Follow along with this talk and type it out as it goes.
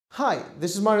Hi,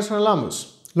 this is Marios-Nicolaos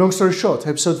Charalambous. Long story short,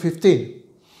 episode 15.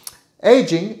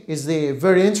 Aging is the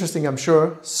very interesting, I'm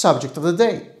sure, subject of the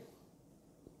day.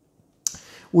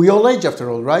 We all age after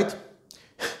all, right?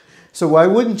 So why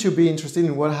wouldn't you be interested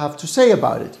in what I have to say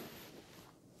about it?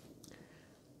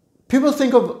 People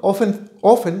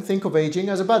often think of aging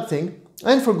as a bad thing,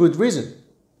 and for good reason.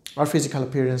 Our physical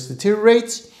appearance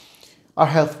deteriorates, our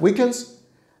health weakens,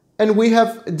 and we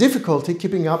have difficulty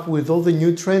keeping up with all the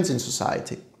new trends in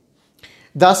society,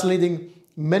 thus leading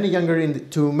many younger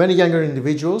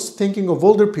individuals thinking of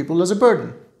older people as a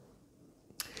burden.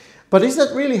 But is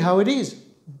that really how it is?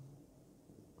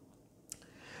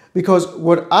 Because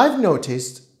what I've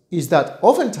noticed is that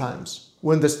oftentimes,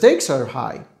 when the stakes are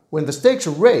high, when the stakes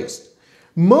are raised,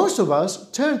 most of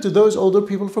us turn to those older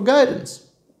people for guidance.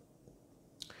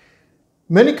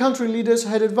 Many country leaders'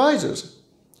 head advisors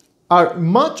are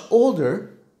much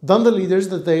older than the leaders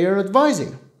that they are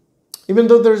advising, even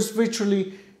though there's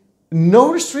virtually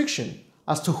no restriction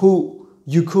as to who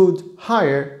you could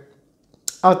hire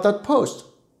at that post.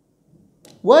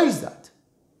 Why is that?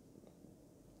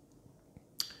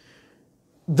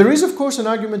 There is, of course, an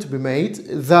argument to be made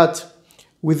that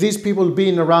with these people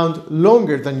being around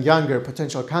longer than younger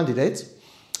potential candidates,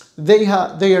 they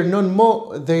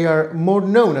are more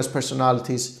known as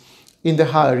personalities in the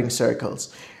hiring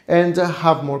circles and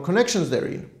have more connections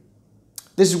therein.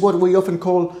 This is what we often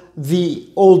call the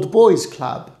old boys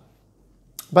club.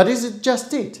 But is it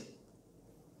just it?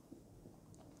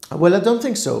 Well, I don't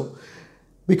think so,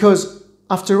 because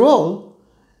after all,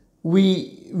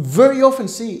 we very often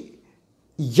see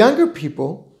younger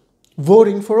people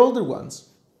voting for older ones,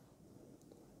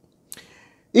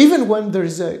 even when there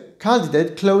is a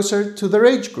candidate closer to their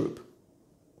age group.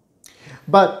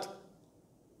 But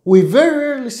we very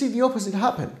rarely see the opposite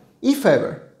happen, if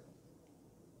ever.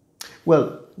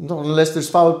 Well, not unless there's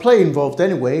foul play involved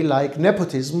anyway, like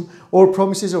nepotism or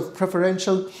promises of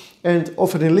preferential and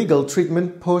often illegal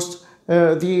treatment post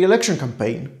the election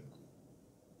campaign.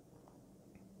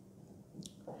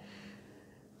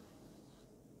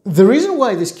 The reason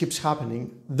why this keeps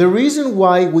happening, the reason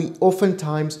why we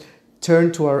oftentimes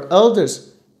turn to our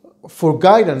elders for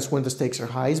guidance when the stakes are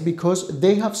high, is because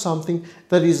they have something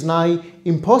that is nigh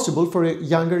impossible for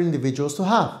younger individuals to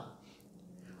have.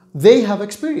 They have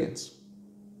experience.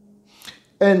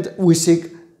 And we seek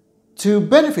to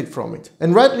benefit from it,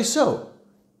 and rightly so,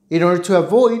 in order to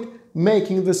avoid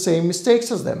making the same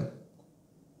mistakes as them.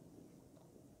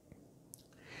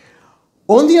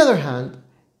 On the other hand,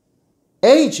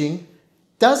 aging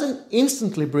doesn't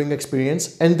instantly bring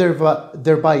experience and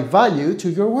thereby value to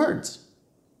your words.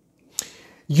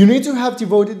 You need to have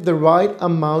devoted the right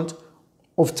amount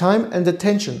of time and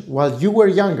attention while you were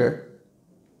younger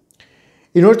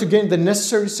in order to gain the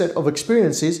necessary set of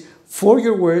experiences for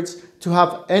your words to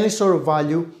have any sort of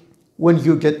value when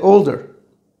you get older,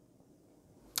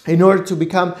 in order to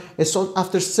become a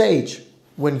sought-after sage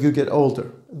when you get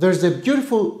older. There's a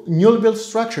beautiful newly built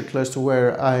structure close to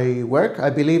where I work. I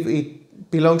believe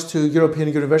it belongs to European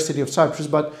University of Cyprus,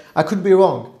 but I could be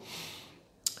wrong.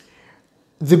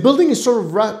 The building is sort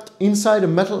of wrapped inside a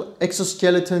metal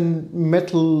exoskeleton,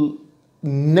 metal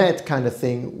net kind of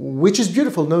thing, which is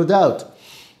beautiful, no doubt.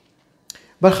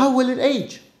 But how will it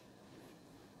age?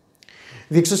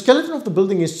 The exoskeleton of the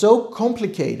building is so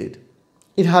complicated,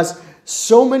 it has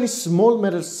so many small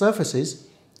metal surfaces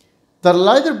that will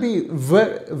either be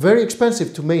very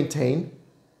expensive to maintain,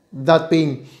 that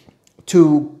being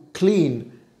to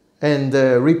clean and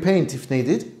repaint if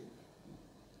needed,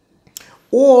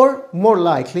 or more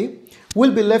likely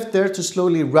will be left there to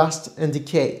slowly rust and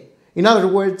decay. In other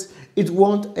words, it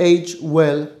won't age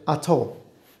well at all.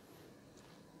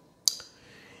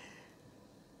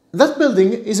 That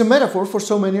building is a metaphor for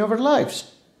so many of our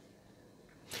lives.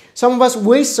 Some of us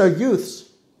waste our youths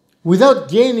without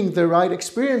gaining the right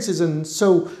experiences, and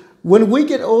so when we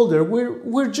get older,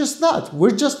 we're just that.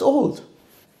 We're just old.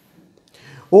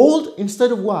 Old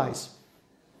instead of wise.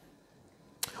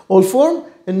 All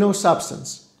form and no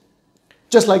substance.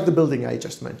 Just like the building I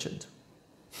just mentioned.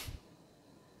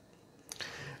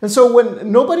 And so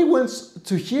when nobody wants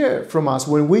to hear from us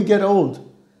when we get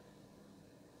old,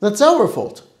 that's our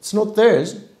fault. It's not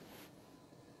theirs.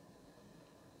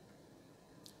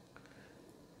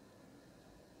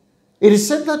 It is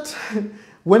said that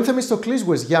when Themistocles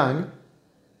was young,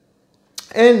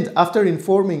 and after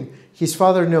informing his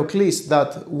father Neocles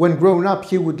that when grown up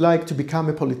he would like to become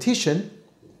a politician,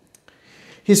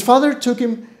 his father took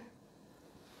him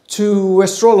to a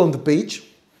stroll on the beach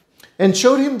and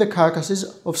showed him the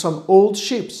carcasses of some old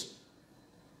ships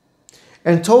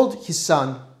and told his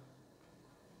son,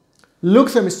 Look,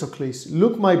 Themistocles,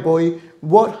 look, my boy,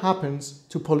 what happens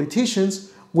to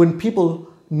politicians when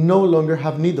people no longer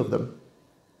have need of them.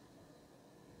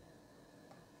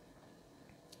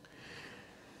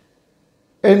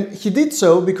 And he did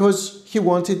so because he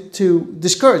wanted to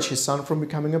discourage his son from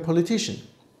becoming a politician.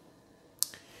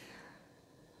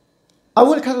 I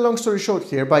will cut a long story short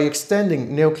here by extending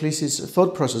Neocles'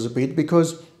 thought process a bit,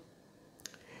 because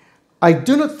I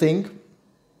do not think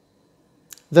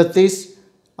that this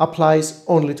applies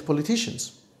only to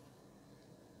politicians.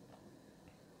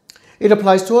 It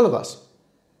applies to all of us.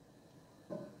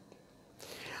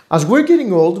 As we're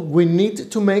getting old, we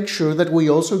need to make sure that we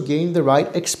also gain the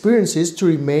right experiences to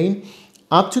remain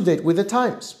up to date with the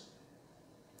times.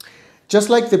 Just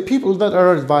like the people that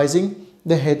are advising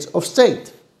the heads of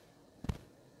state.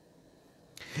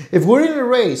 If we're in a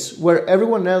race where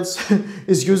everyone else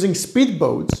is using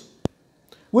speedboats,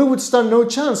 we would stand no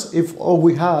chance if all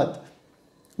we had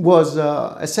was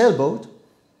a sailboat.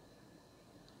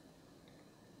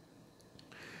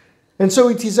 And so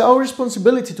it is our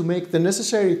responsibility to make the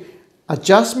necessary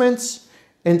adjustments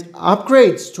and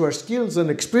upgrades to our skills and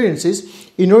experiences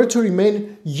in order to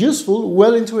remain useful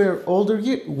well into our older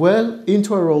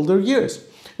years,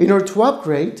 in order to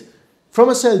upgrade from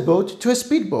a sailboat to a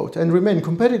speedboat and remain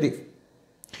competitive,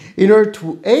 in order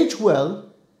to age well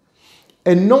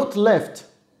and not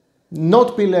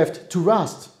be left to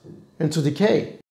rust and to decay.